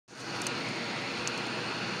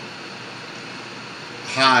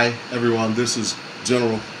Hi everyone, this is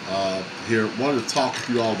General here. Wanted to talk with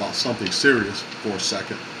you all about something serious for a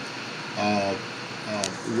second. Uh,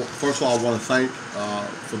 First of all, I want to thank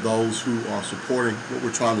for those who are supporting what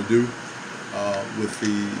we're trying to do with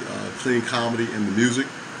the clean comedy and the music.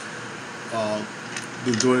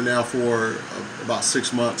 Been doing it now for about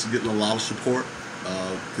 6 months, getting a lot of support,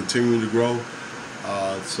 continuing to grow.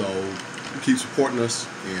 So keep supporting us,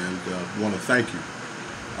 and want to thank you.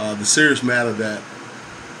 The serious matter that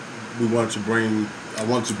I wanted to bring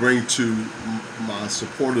to my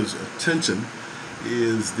supporters' attention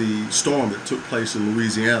is the storm that took place in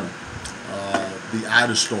Louisiana, the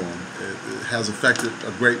Ida storm. It has affected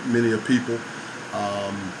a great many of people.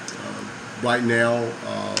 Right now,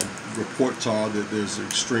 reports are that there's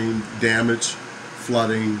extreme damage,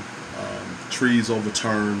 flooding, trees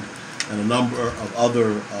overturned, and a number of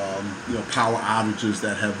other power outages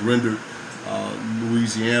that have rendered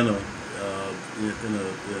Louisiana in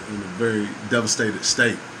a very devastated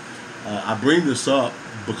state. I bring this up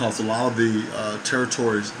because a lot of the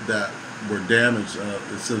territories that were damaged,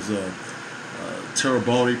 it says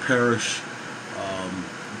Terrebonne Parish,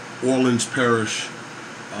 Orleans Parish,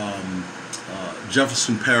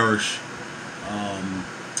 Jefferson Parish,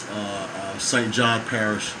 St. John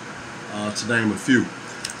Parish, to name a few.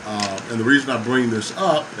 And the reason I bring this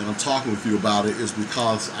up and I'm talking with you about it is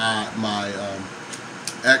because my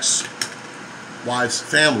ex-wife's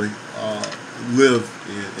family live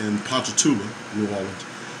in Ponchatoula, New Orleans,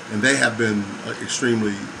 and they have been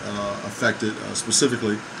extremely affected.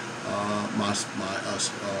 Specifically, my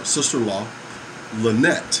sister-in-law,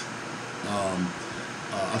 Lynette.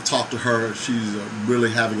 I've talked to her. She's really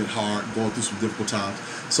having it hard, going through some difficult times.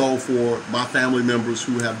 So for my family members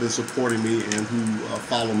who have been supporting me and who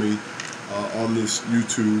follow me on this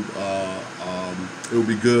YouTube, it would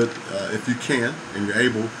be good if you can and you're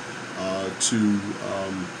able to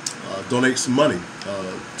donate some money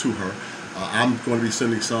to her. I'm going to be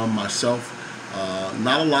sending some myself.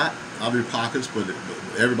 Not a lot out of your pockets, but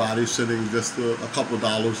everybody's sending just a couple of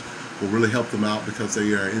dollars will really help them out because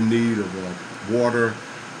they are in need of water,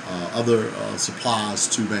 other supplies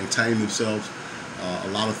to maintain themselves. A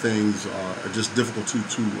lot of things are just difficult to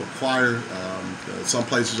acquire. Some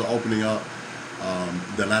places are opening up.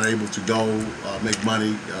 They're not able to go make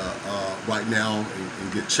money right now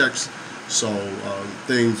and get checks. So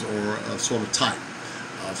things are sort of tight.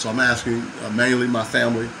 So I'm asking mainly my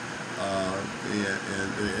family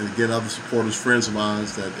and again other supporters, friends of mine,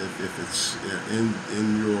 that if it's in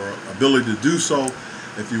your ability to do so,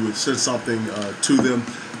 if you would send something to them.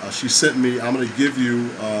 She sent me, I'm going to give you,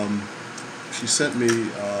 she sent me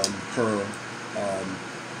her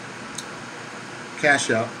Cash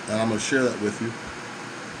App, and I'm going to share that with you.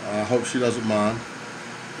 I hope she doesn't mind.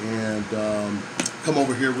 And come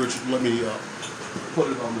over here, Richard. Let me put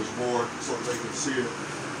it on this board so they can see it.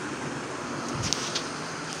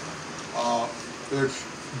 It's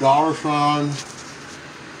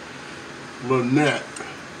 $ Lynette.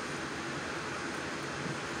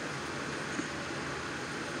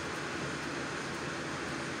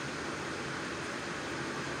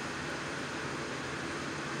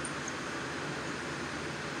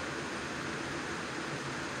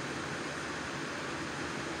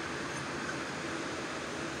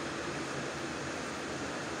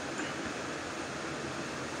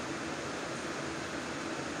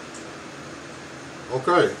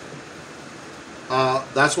 Okay,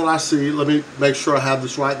 that's what I see. Let me make sure I have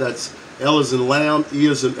this right. That's L as in Lamb, E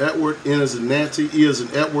as in Edward, N as in Nancy, E as in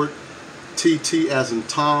Edward, T as in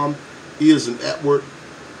Tom, E as in Edward,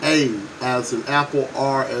 A as in Apple,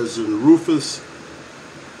 R as in Rufus.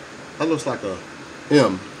 That looks like a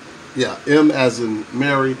M. Yeah, M as in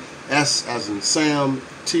Mary, S as in Sam,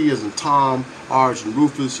 T as in Tom, R as in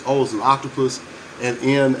Rufus, O as in Octopus, and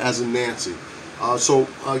N as in Nancy. So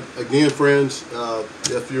again, friends,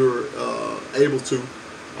 if you're able to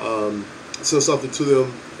send something to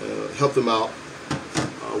them, help them out,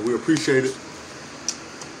 we appreciate it.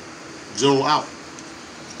 General out.